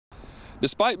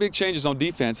Despite big changes on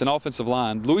defense and offensive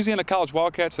line, Louisiana College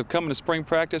Wildcats have come into spring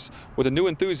practice with a new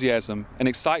enthusiasm and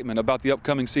excitement about the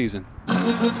upcoming season. The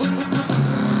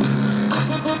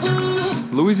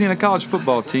Louisiana College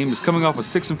football team is coming off a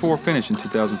 6-4 finish in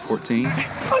 2014.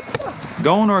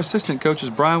 Gone are assistant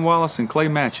coaches Brian Wallace and Clay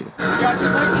Matchett.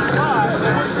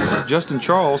 Justin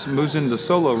Charles moves into the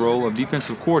solo role of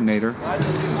defensive coordinator.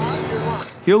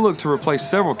 He'll look to replace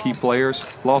several key players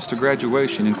lost to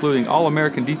graduation, including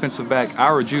All-American defensive back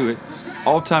Ira Jewett,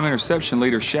 all-time interception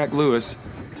leader Shaq Lewis,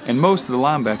 and most of the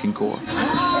linebacking core.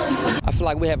 I feel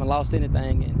like we haven't lost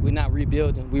anything, and we're not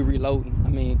rebuilding, we're reloading. I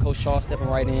mean, Coach Charles stepping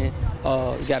right in.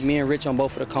 We got me and Rich on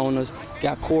both of the corners.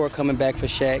 Got Cora coming back for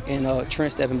Shaq, and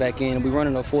Trent stepping back in. And we're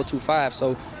running a 4-2-5,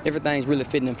 so everything's really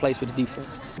fitting in place with the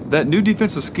defense. That new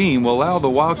defensive scheme will allow the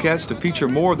Wildcats to feature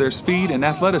more of their speed and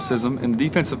athleticism in the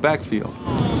defensive backfield.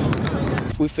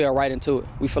 We fell right into it.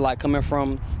 We feel like coming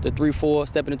from the 3-4,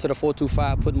 stepping into the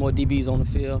 4-2-5, putting more DBs on the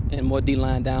field and more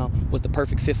D-line down was the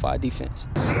perfect fit for our defense.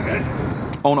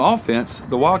 On offense,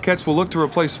 the Wildcats will look to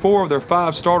replace 4 of their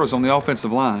 5 starters on the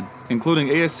offensive line, including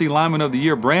ASC Lineman of the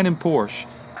Year Brandon Porsche.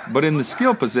 But in the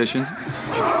skill positions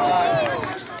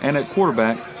and at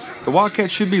quarterback, the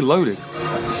Wildcats should be loaded.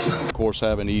 Of course,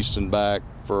 having Easton back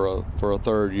for a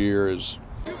third year is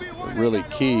really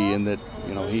key in that,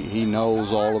 you know, he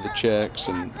knows all of the checks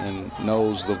and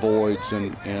knows the voids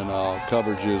and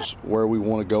coverages, where we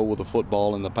want to go with the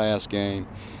football in the pass game,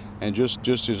 and just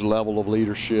his level of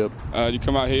leadership. You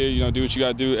come out here, you know, do what you got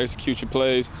to do, execute your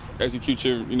plays, execute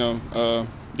your,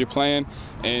 your plan,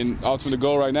 and ultimately the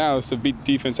goal right now is to beat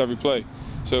defense every play.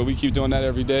 So we keep doing that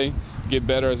every day, get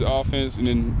better as an offense, and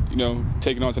then,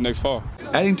 take it on to next fall.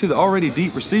 Adding to the already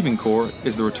deep receiving core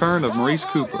is the return of Maurice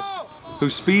Cooper,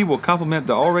 whose speed will complement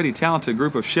the already talented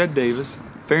group of Shed Davis,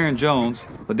 Farron Jones,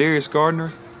 Ladarius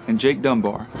Gardner, and Jake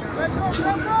Dunbar.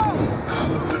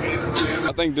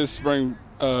 I think this spring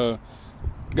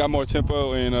got more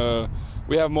tempo, and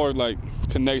we have more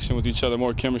connection with each other,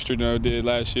 more chemistry than I did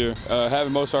last year.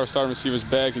 Having most of our starting receivers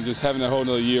back and just having that whole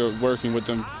another year working with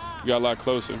them, we got a lot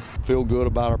closer. Feel good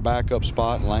about our backup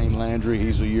spot, Lane Landry.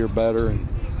 He's a year better and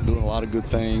doing a lot of good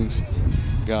things.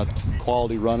 Got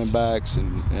quality running backs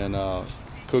and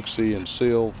Cooksey and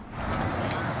Silv.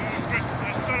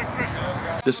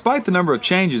 Despite the number of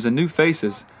changes and new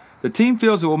faces, the team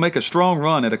feels it will make a strong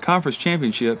run at a conference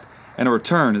championship and a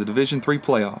return to the Division III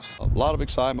playoffs. A lot of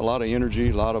excitement, a lot of energy,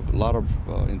 a lot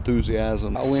of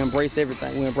enthusiasm. We embrace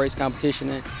everything. We embrace competition,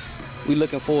 and we're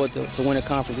looking forward to win a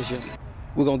conference this year.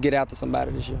 We're going to get after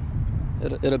somebody this year.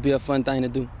 It'll be a fun thing to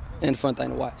do and a fun thing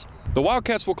to watch. The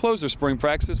Wildcats will close their spring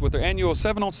practices with their annual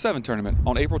 7-on-7 tournament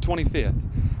on April 25th.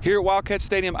 Here at Wildcats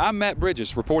Stadium, I'm Matt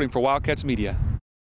Bridges reporting for Wildcats Media.